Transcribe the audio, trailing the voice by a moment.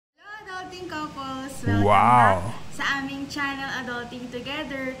adulting couples! Welcome Wow! back sa aming channel Adulting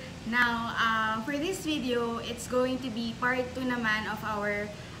Together. Now, for this video, it's going to be part 2 naman of our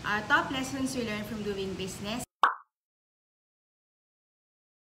top lessons we learned from doing business.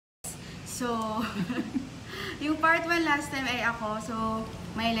 So, yung part 1 last time ay ako. So,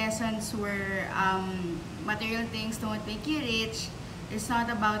 my lessons were material things don't make you rich. It's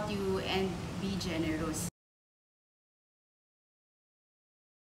not about you, and be generous.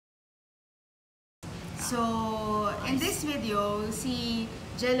 So, in this video, si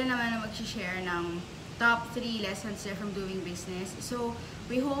Gelo naman na mag-share ng top 3 lessons there from doing business. So,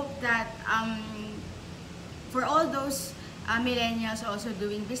 we hope that for all those millennials also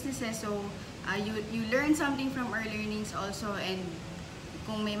doing businesses, so you learn something from our learnings also, and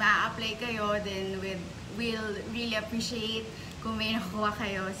kung may ma-apply kayo, then we'll really appreciate kung may nakuha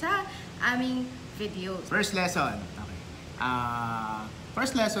kayo sa aming videos. First lesson. Okay.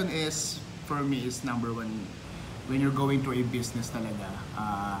 First lesson is, for me, is number 1, when you're going to a business talaga.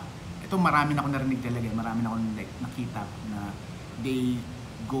 Ito marami na ako narinig talaga, marami na ako nakita na they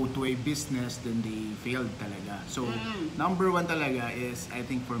go to a business then they failed talaga. So, number 1 talaga is, I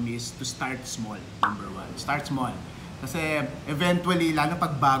think for me, is to start small. Number 1, start small. Kasi eventually, lalo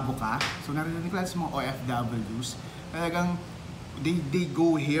pag bago ka, so narinig ko lang sa mga OFWs, talagang they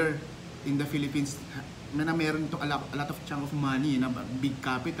go here in the Philippines na meron to a lot of chunk of money, na big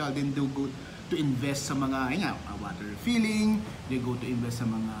capital, then they go to invest sa mga water refilling, they go to invest sa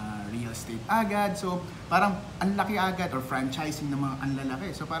mga real estate agad. So parang ang laki agad, or franchising na mga ang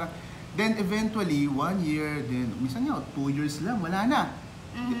lalaki. So parang then eventually 1 year, then minsan 2 years lang, wala na.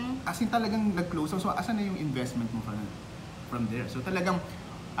 As in talagang nag-close. So asan na yung investment mo from there? So talagang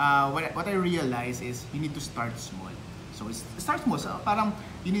what I realize is you need to start small. So start small. So parang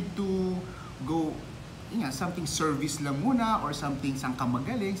you need to go something service lang muna, or something sang ka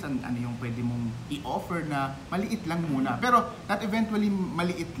magaling, ano yung pwede mong i-offer na maliit lang muna. Pero not eventually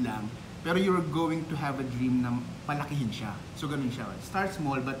maliit lang, pero you're going to have a dream na palakihin siya. So ganun siya. Start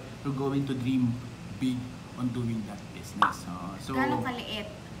small but you're going to dream big on doing that business. So Gano'ng kaliit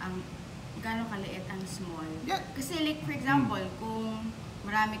ang small? Yeah. Kasi like for example, kung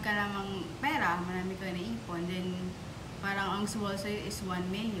marami ka namang pera, marami ka naipon, then parang ang small sa'yo is 1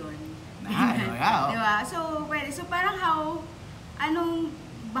 million. Yeah. Diba? So, pwede. So, parang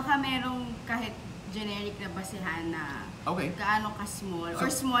baka merong kahit generic na basehan na gaano ka-small?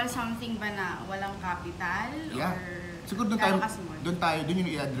 Or small something ba na walang capital? Yeah. Or siguro doon yung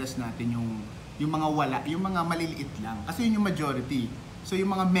i-address natin yung mga yung mga maliliit lang. Kasi yun yung majority. So,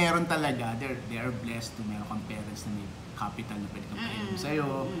 yung mga meron talaga, they are blessed to meron kang parents na may capital na pwede kang painom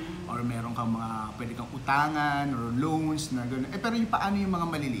sa'yo, or meron kang mga pwede kang utangan or loans na gano'n. Pero yung paano yung mga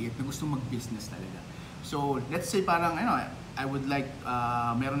maliliit na gusto mag-business talaga. So, let's say parang, I would like,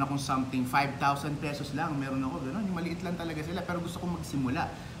 meron akong something, 5,000 pesos lang, meron ako, gano'n. Yung maliit lang talaga sila, pero gusto kong magsimula.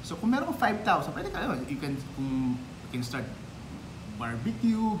 So, kung meron akong 5,000, pwede ka, you can start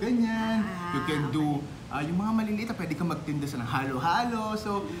barbecue, ganyan. You can do yung mga maliliit, pwede kang magtinda sa ng halo-halo.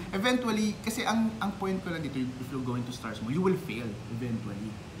 So, eventually, kasi ang point ko lang dito, if you're going to start small, you will fail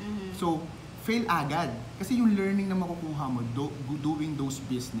eventually. So, fail agad. Kasi yung learning na makukuha mo doing those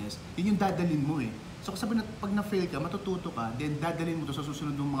business, yun yung dadalin mo eh. So, sabi na pag na-fail ka, matututo ka, then dadalin mo to sa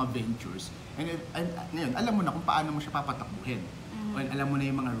susunod ng mga ventures. And ngayon, alam mo na kung paano mo siya papatakbuhin. And alam mo na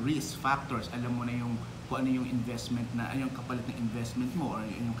yung mga risk factors, alam mo na yung kung ano yung investment na, ano yung kapalit ng investment mo, or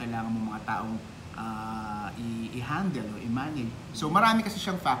yung kailangan mo mga taong i-handle o i-manage. So marami kasi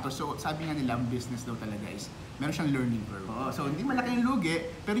siyang factors. So sabi nga nila, ang business daw talaga is meron siyang learning curve. So hindi malaki yung lugi,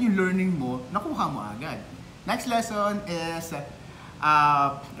 pero yung learning mo, nakuha mo agad. Next lesson is,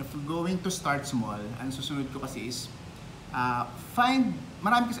 if you're going to start small, ang susunod ko kasi is,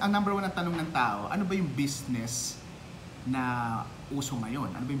 marami kasi, ang number 1 na tanong ng tao, ano ba yung business na uso ngayon?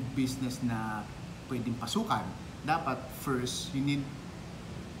 Ano ba yung business na pwedeng pasukan? Dapat first, you need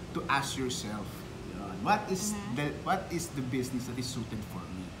to ask yourself, what is the business that is suited for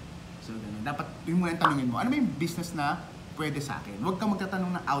me? So ganun. Dapat yun muna yung tanungin mo, ano ba yung business na pwede sa akin? Huwag kang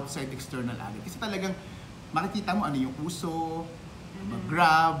magtatanong ng outside external agad. Kasi talagang makikita mo ano yung uso,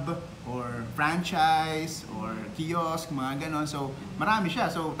 Grab, or franchise, or kiosk, mga ganon. So marami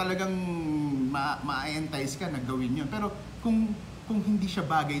siya. So talagang ma-entice ka na gawin yun. Pero kung hindi siya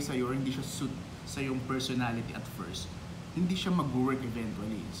bagay sa'yo, or hindi siya suit sa yung personality at first, hindi siya mag-work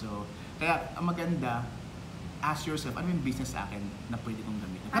eventually. So, kaya ang maganda, ask yourself, ano yung business sa akin na pwede kong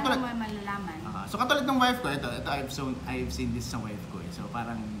gamitin? Paano mo malalaman? So, katulad ng wife ko, ito I've seen this sa wife ko. So,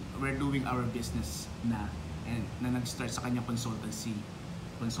 parang we're doing our business na, and na nag-start sa kanyang consultancy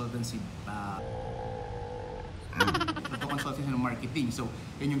nagko-consulting ng marketing. So,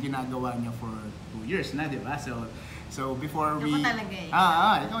 yun yung ginagawa niya for 2 years na, di ba? So before we... Ako talaga eh.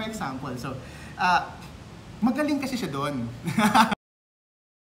 Ikaw ang example. So, magaling kasi siya doon.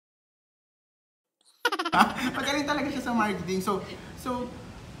 Magaling talaga siya sa marketing. So,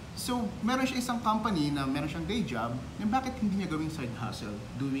 meron siya isang company na meron siyang day job, na bakit hindi niya gawing side hustle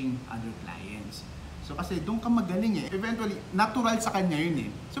doing other clients? So, kasi doon ka magaling eh. Eventually, natural sa kanya yun eh.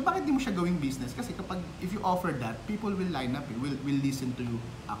 So, bakit di mo siya gawing business? Kasi kapag, if you offer that, people will line up, will listen to you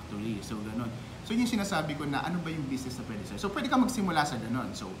actually. So, ganun. So, yung sinasabi ko na ano ba yung business na pwede sa'yo? So, pwede ka magsimula sa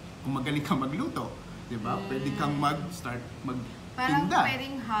ganun. So, kung magaling ka magluto, di ba? Pwede kang mag-start Parang magtinda.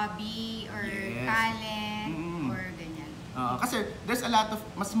 pwedeng hobby or talent or ganyan. Kasi there's a lot of,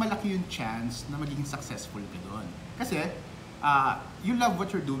 mas malaki yung chance na magiging successful ka doon. Kasi, you love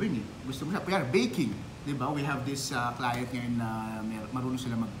what you're doing eh. Gusto mo siya. Kaya baking, di ba? We have this client ngayon na marunong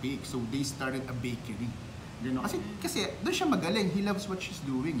sila mag-bake. So, they started a bakery. You know? Kasi doon siya magaling. He loves what she's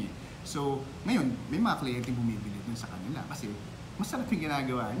doing eh. So, ngayon, may mga kliyente bumibili dun sa kanila kasi masarap yung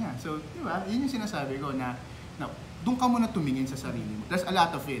ginagawa niya. So, di ba? Yun yung sinasabi ko na doon ka muna tumingin sa sarili mo. There's a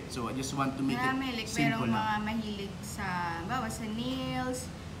lot of it. So, I just want to make it simple merong lang. mga mahilig sa nails,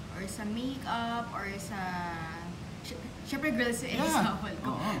 or sa makeup, or sa... Siyempre girls yung example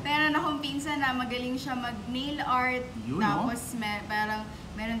ko. Meron akong pinsan na magaling siya mag-nail art. Tapos parang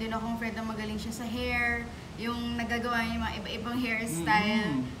meron din akong friend na magaling siya sa hair. Yung nagagawa niya yung mga iba-ibang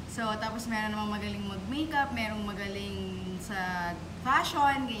hairstyle. So, tapos meron namang magaling mag-makeup, merong magaling sa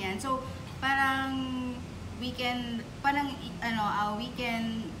fashion, ganyan. So, parang we can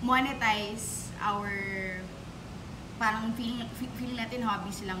monetize our parang feel natin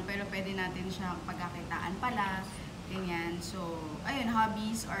hobbies lang pero pwede natin siyang pagkakitaan pala, ganyan. So, ayun,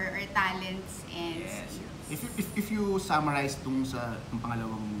 hobbies or talents and skills. If you summarize itong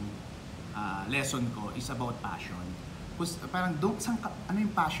pangalawang lesson ko is about passion. Parang doon, ano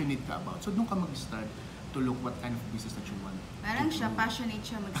yung passionate ka about? So doon ka mag-start to look what kind of business that you want. Parang siya, passionate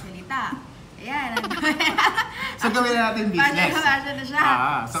siya magsalita. Ayan. So gawin na natin business. Passion na siya.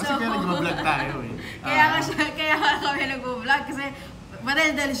 So kasi kaya nag-vlog tayo eh. Kaya kami nag-vlog kasi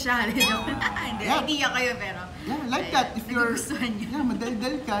madaldal siya. Idea kayo pero. Yeah, like that. If you're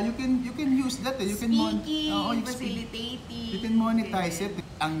madaldal ka, you can use that. You can facilitating. You can monetize it.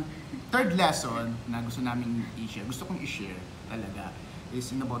 Ang third lesson na gusto namin i-share, gusto kong i-share talaga is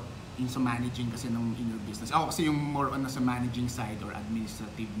about sa managing kasi in your business. Ako kasi yung more on sa managing side or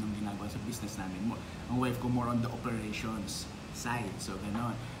administrative ng ginagawa sa business namin. Ang wife ko more on the operations side. So,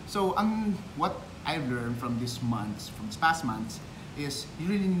 ganon. So, what I've learned from these past months, is you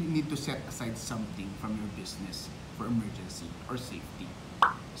really need to set aside something from your business for emergency or safety.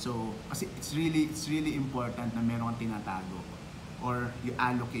 So, kasi it's really important na meron kang tinatago or yung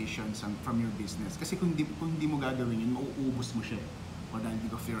allocations from your business. Kasi kung di mo gagawin yun, mauubos mo siya. O dahil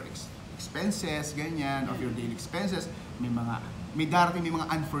of your expenses, ganyan, of your daily expenses, may darating may mga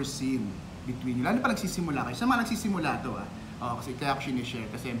unforeseen between you. Lalo pa nagsisimula kayo. Sa mga nagsisimula to kasi kaya ako sinishare.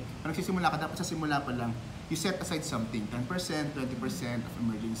 Kasi pag nagsisimula ka, dapat sa simula pa lang, you set aside something, 10%, 20% of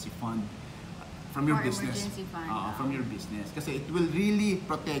emergency fund from your business. From your business. Kasi it will really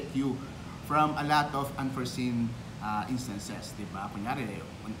protect you from a lot of unforeseen instances, di ba? Kunyari,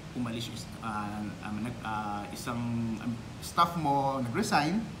 umalis isang staff mo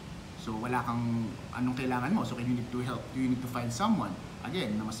nag-resign, so wala kang anong kailangan mo, so you need to help, you need to find someone,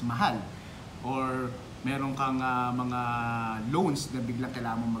 again, na mas mahal. Or meron kang mga loans na biglang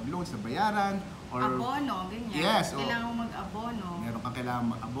kailangan mo mag-loans na bayaran, or abono, ganyan. Yes, kailangan mo mag-abono. Meron kang kailangan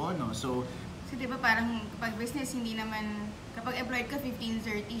mag-abono. So, di ba parang kapag business, hindi naman, kapag employed ka,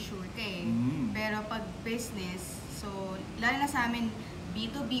 15-30 sure ka eh. Pero pag business, so, lalo na sa amin,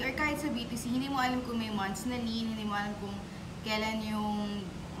 B2B or kahit sa B2C, hindi mo alam kung may months na lean, hindi mo alam kung kailan yung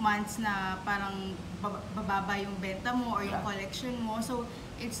months na parang bababa yung benta mo or yung collection mo. So,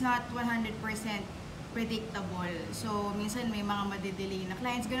 it's not 100% predictable. So, minsan may mga madedelay na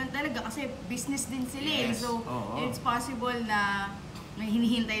clients. Ganun talaga kasi business din sila eh. So, it's possible na may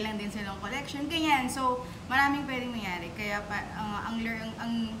hinihintay lang din silang collection. Ganyan. So, maraming pwedeng mangyari. Kaya ang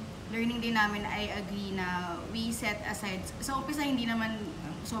learning din namin, I agree na we set aside. So, umpisa hindi naman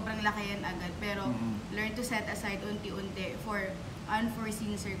sobrang laki yan agad. Pero, learn to set aside unti-unti for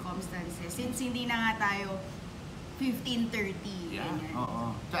unforeseen circumstances. Since hindi na nga tayo 15-30.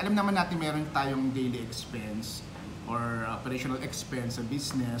 So, alam naman natin meron tayong daily expense or operational expense sa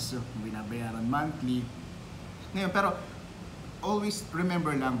business, binabayaran monthly. Ngayon, pero always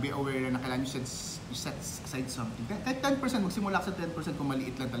remember lang, be aware na kailangan you set aside something. Kahit 10%, magsimula ka sa 10% kung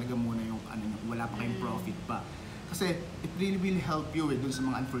maliit lang talaga muna yung wala pa kayong profit pa. Kasi it really will help you dun sa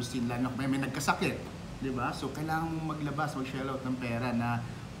mga unforeseen, lalo na may nagkasakit. 'di ba? So kailangan mong maglabas, mag-shell out ng pera na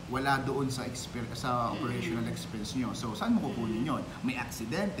wala doon sa sa operational expense nyo. So saan mo kukunin yun? May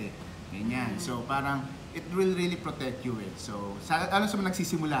aksidente, ganyan. So parang it will really protect you So alam sa mga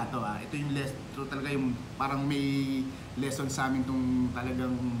nagsisimula to ito yung ito talaga yung parang may lesson sa amin tong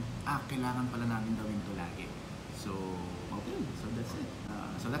talagang kailangan pala namin gawin to lagi. So okay, so that's it.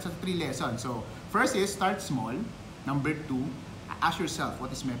 So that's the 3 lessons. So first is start small. Number 2, ask yourself,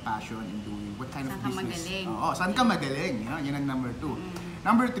 what is my passion in doing? What kind of business? Saan ka magaling? Yan ang number 2.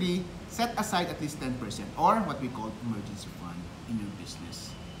 Number 3, set aside at least 10% or what we call emergency fund in your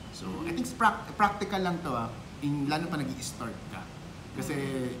business. So I think practical lang to lalo pa nag-i-start ka. Kasi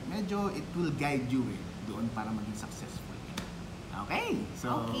medyo it will guide you doon para maging successful. Okay.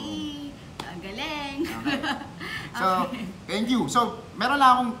 So galing. Okay. So, thank you. So, meron lang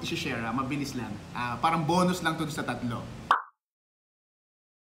akong i-share, mabilis lang. Parang bonus lang to sa 3.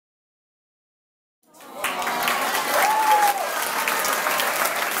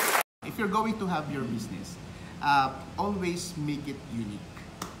 If you're going to have your business, always make it unique.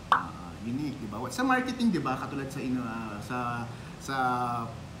 Unique, di ba? Sa marketing, di ba? Katulad sa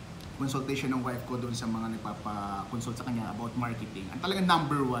consultation ng wife ko doon sa mga nagpapa-consult sa kanya about marketing. Ang talagang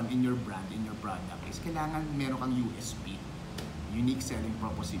number 1 in your brand, in your product is kailangan meron kang USP. Unique selling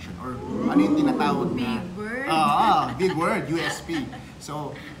proposition or ano yung tinatawag na big word. Big word, USP.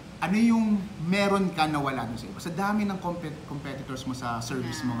 So, ano yung meron ka na wala doon sa iba? Sa dami ng competitors mo sa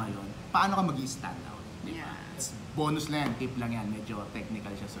service mo ngayon, paano ka mag-i-stand out? Diba? It's bonus lang, tip lang yan. Medyo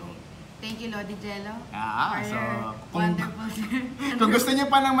technical siya. So, thank you, Lodi Gelo. So, wonderful. Kung gusto niyo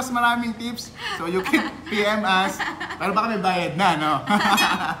pa ng mas maraming tips, so you can PM us. Pero baka may bayad na, no?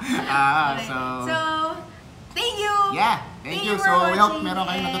 So, thank you. Yeah, thank you. So, we hope meron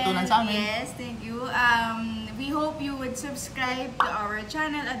kayong natutunan sa amin. Yes, thank you. We hope you would subscribe to our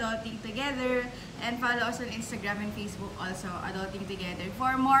channel, Adulting Together, and follow us on Instagram and Facebook also, Adulting Together,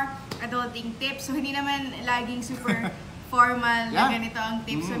 for more adulting tips. So, hindi naman laging super formal na ganito ang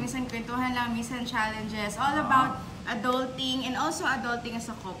tips. So, minsan kwentuhan lang, minsan challenges. All about adulting and also adulting as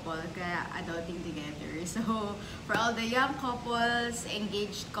a couple. Kaya adulting together. So, for all the young couples,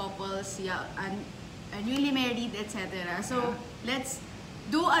 engaged couples, newly married, etc. So, let's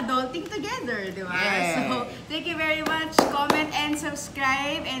do adulting together, di ba? Yeah. So, thank you very much. Comment and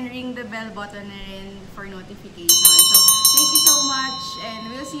subscribe and ring the bell button na rin for notification. So, thank you so much and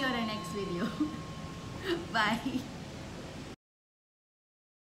we'll see you on our next video. Bye!